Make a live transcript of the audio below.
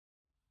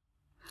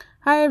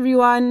Hi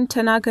everyone,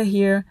 Tanaka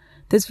here.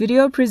 This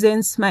video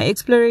presents my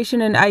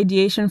exploration and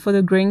ideation for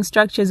the growing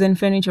structures and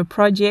furniture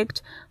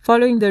project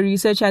following the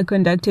research I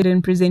conducted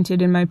and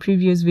presented in my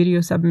previous video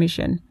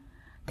submission.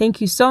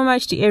 Thank you so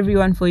much to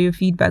everyone for your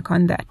feedback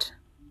on that.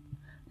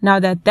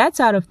 Now that that's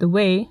out of the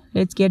way,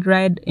 let's get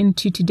right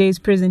into today's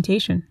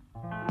presentation.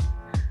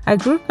 I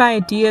grouped my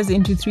ideas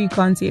into 3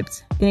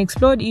 concepts, then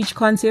explored each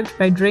concept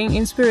by drawing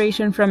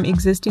inspiration from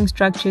existing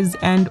structures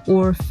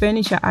and/or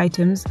furniture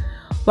items,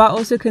 while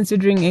also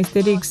considering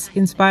aesthetics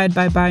inspired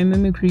by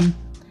biomimicry.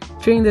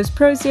 During this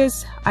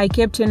process, I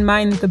kept in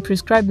mind the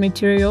prescribed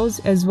materials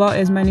as well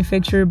as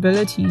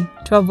manufacturability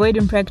to avoid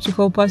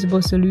impractical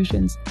possible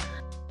solutions.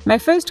 My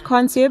first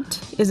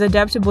concept is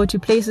adaptable to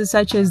places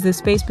such as the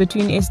space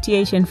between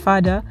STH and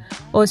Fada,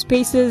 or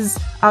spaces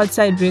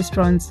outside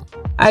restaurants.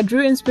 I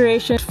drew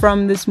inspiration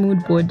from this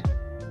mood board.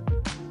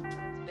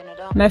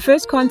 My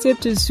first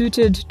concept is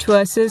suited to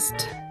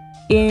assist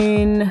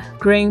in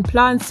growing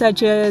plants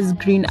such as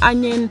green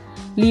onion,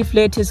 leaf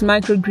lettuce,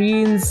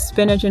 microgreens,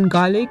 spinach and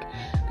garlic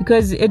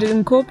because it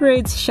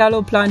incorporates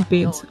shallow plant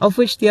beds, of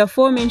which the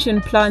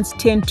aforementioned plants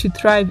tend to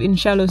thrive in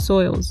shallow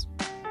soils.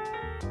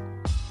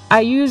 I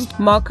used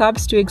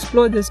mock-ups to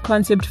explore this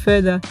concept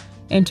further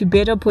and to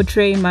better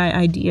portray my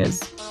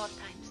ideas.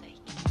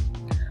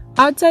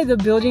 Outside the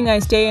building I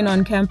stay in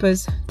on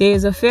campus, there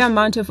is a fair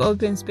amount of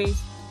open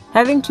space.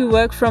 Having to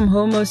work from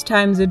home most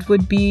times, it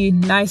would be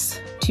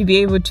nice to be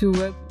able to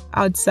work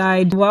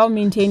outside while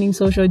maintaining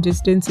social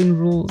distancing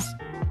rules.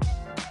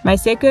 My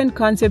second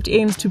concept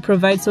aims to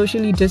provide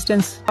socially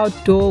distanced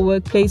outdoor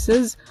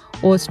workplaces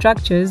or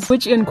structures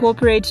which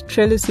incorporate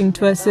trellising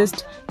to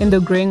assist in the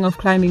growing of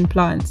climbing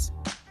plants.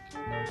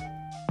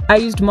 I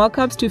used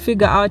mock-ups to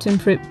figure out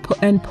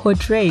and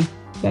portray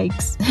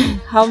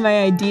how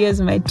my ideas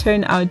might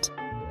turn out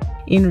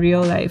in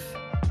real life.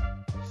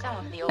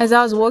 As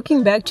I was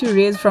walking back to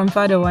Res from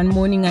Fada one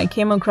morning, I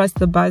came across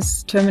the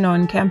bus terminal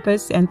on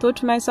campus and thought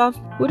to myself,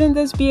 wouldn't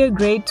this be a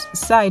great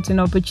site and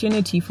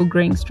opportunity for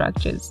growing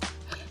structures?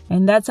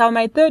 And that's how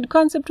my third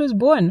concept was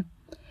born.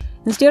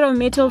 Instead of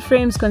metal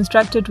frames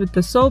constructed with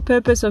the sole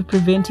purpose of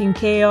preventing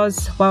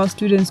chaos while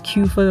students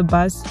queue for the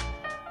bus,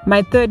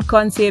 my third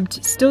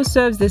concept still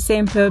serves the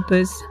same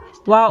purpose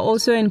while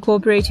also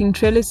incorporating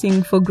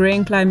trellising for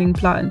growing climbing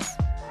plants.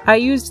 I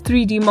used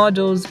 3D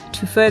models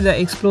to further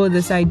explore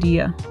this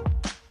idea.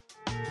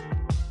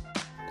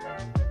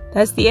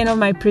 That's the end of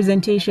my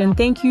presentation.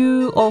 Thank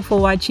you all for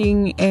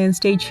watching and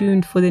stay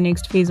tuned for the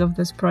next phase of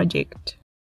this project.